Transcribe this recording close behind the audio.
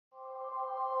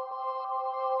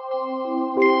Hello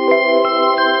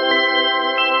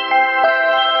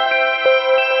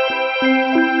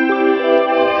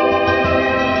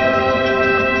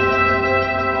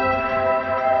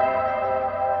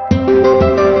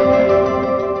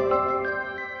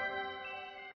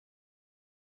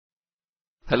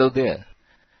there.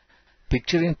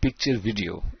 Picture-in-picture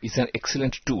video is an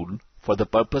excellent tool for the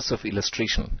purpose of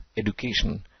illustration,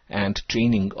 education, and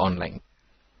training online.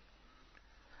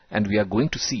 And we are going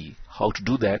to see how to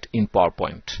do that in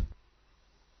PowerPoint.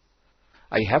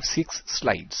 I have 6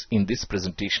 slides in this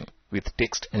presentation with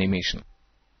text animation.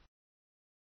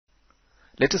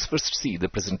 Let us first see the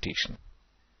presentation.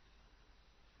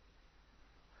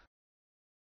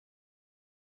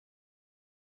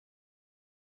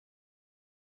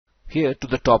 Here to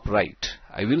the top right,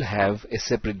 I will have a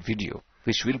separate video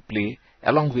which will play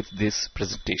along with this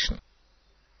presentation.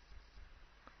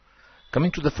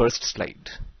 Coming to the first slide,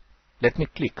 let me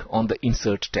click on the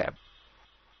Insert tab,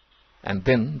 and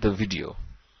then the video,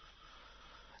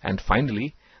 and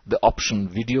finally the option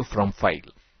Video from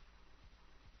File.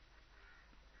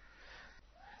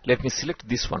 Let me select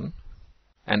this one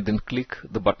and then click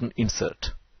the button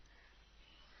Insert.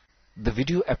 The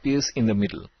video appears in the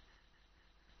middle.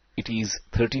 It is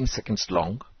 13 seconds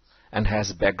long and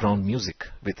has background music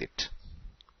with it.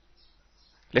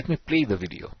 Let me play the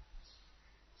video.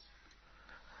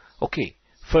 Okay,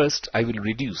 first I will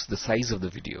reduce the size of the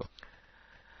video.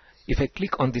 If I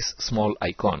click on this small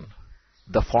icon,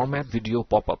 the Format Video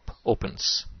pop-up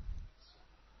opens.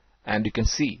 And you can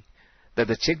see that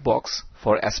the checkbox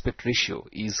for aspect ratio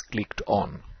is clicked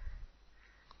on.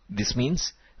 This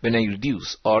means when I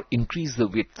reduce or increase the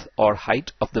width or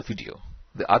height of the video,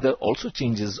 the other also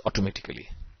changes automatically.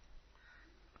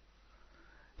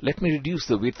 Let me reduce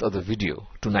the width of the video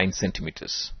to 9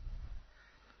 centimeters.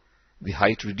 The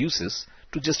height reduces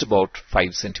to just about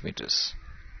 5 centimeters.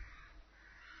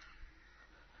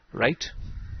 Right?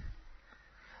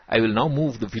 I will now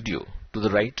move the video to the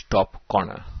right top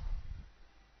corner.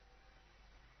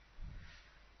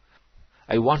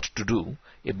 I want to do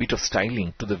a bit of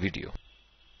styling to the video.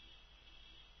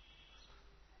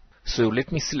 So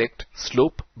let me select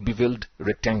Slope Beveled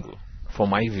Rectangle for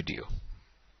my video.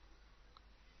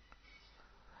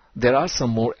 There are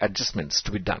some more adjustments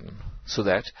to be done so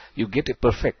that you get a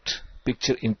perfect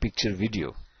picture-in-picture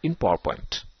video in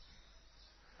PowerPoint.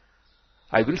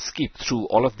 I will skip through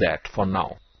all of that for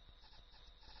now.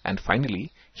 And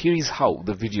finally, here is how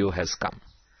the video has come.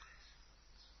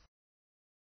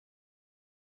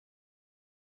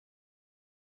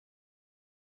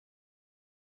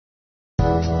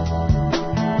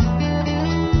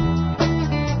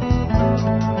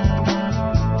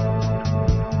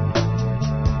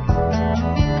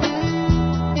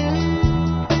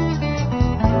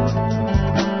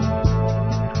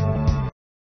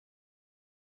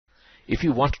 If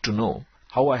you want to know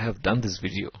how I have done this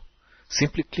video,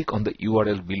 simply click on the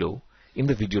URL below in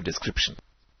the video description.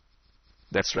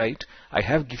 That's right, I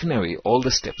have given away all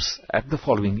the steps at the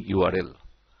following URL.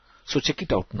 So check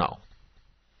it out now.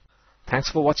 Thanks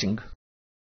for watching.